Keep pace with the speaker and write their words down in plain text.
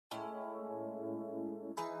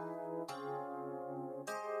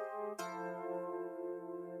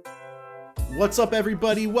What's up,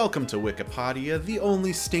 everybody? Welcome to Wikipedia, the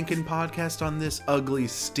only stinking podcast on this ugly,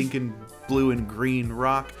 stinking blue and green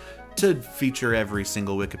rock to feature every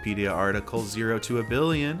single Wikipedia article, 0 to a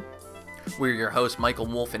billion. We're your hosts, Michael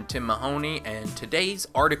Wolf and Tim Mahoney, and today's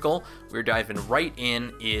article we're diving right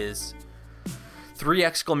in is 3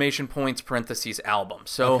 exclamation points parentheses album.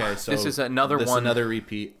 So this is another one. Another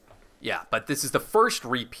repeat. Yeah, but this is the first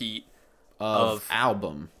repeat of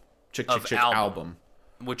album. Album.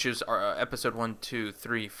 Which is our episode 1, 2,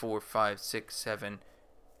 3, 4, 5, 6, 7,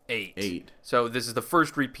 8. 8. So this is the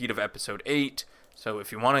first repeat of episode 8. So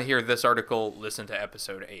if you want to hear this article, listen to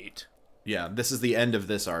episode 8. Yeah, this is the end of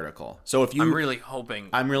this article. So if you, I'm really hoping.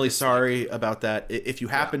 I'm really sorry about that. If you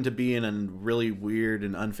happen to be in a really weird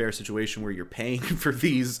and unfair situation where you're paying for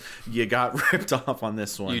these, you got ripped off on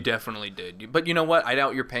this one. You definitely did. But you know what? I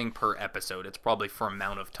doubt you're paying per episode. It's probably for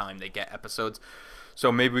amount of time they get episodes. So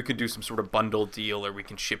maybe we could do some sort of bundle deal, or we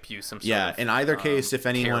can ship you some sort of, in either case, if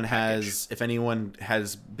anyone package.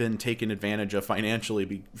 has been taken advantage of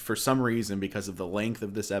financially for some reason because of the length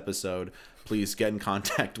of this episode, please get in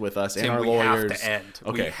contact with us and our lawyers. We have to end.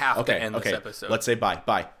 Okay. We have to end this episode. Let's say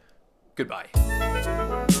bye. Goodbye.